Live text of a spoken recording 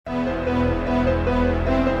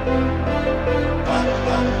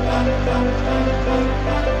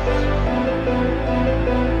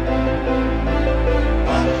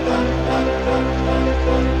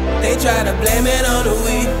try to blame it on the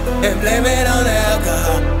weed and blame it on the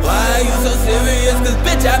alcohol. Why are you so serious? Cause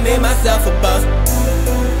bitch, I made myself a boss.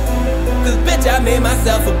 Cause bitch, I made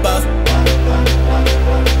myself a boss.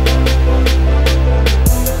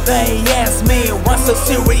 They ask me, what's so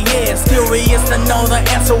serious? Curious to know the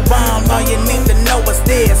answer wrong. All you need to know is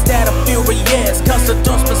this, that I'm furious. Cause the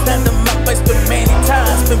doors been standing my face too many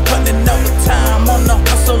times. Been putting overtime on the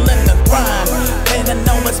hustle and the grind. And I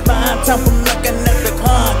know it's fine, time for looking at the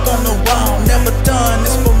clock. On the wrong, never done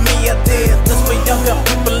this for me, I did this for younger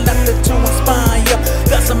people out there to inspire.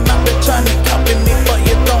 Got some out there trying to copy me, but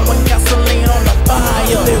you're throwing gasoline on the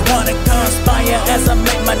fire. They wanna conspire as I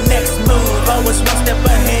make my next move. Always one step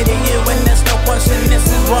ahead of you, and there's no question. This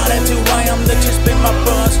is what I do. I am the truth, spit my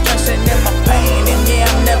frustration and my pain. And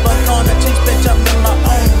yeah, I'm never gonna change, bitch. I'm in my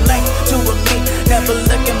own lane. To a me, never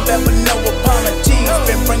looking back with no apologies.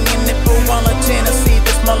 Been bringing it for all of Tennessee.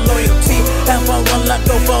 That's my loyalty. How far will I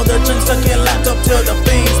go for the drinks? I get locked up to the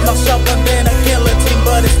fiends. No sharper than a guillotine,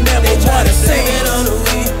 but it's never what it seems. Blame it on the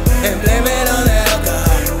weed and blame it on the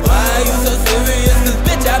alcohol. Why are you so serious? Cause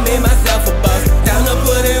bitch, I made myself a boss. Time to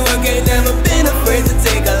put in work, ain't never been afraid to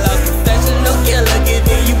take a loss. Professional killer,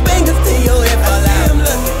 giving you bangers till your head fall out. I'm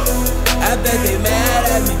looking, I bet they mad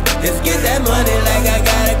at me. Let's get that money like I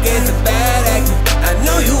got a case of bad acting. I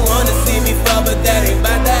know you wanna see me fall, but that ain't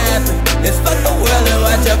about to happen. Let's fuck the world and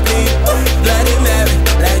watch our bleed. Bloody Mary,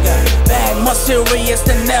 like a bag, more serious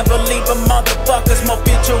than ever. Leaving motherfuckers more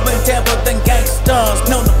future and devil than gangsters.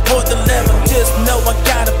 Known to pull the lever, just know I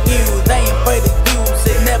got a few. They ain't afraid to use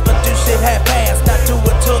it, never do shit half-assed. I do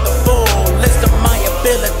it to the full. List of my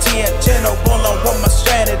ability, in general, I want my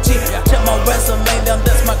strategy. Check my resume down,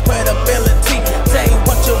 that's my credibility. Say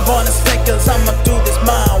what you wanna say, cause I'ma do this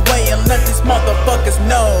my way and let these motherfuckers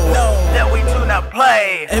know that we do not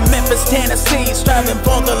play. In Memphis, Tennessee, striving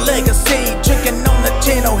for the legacy.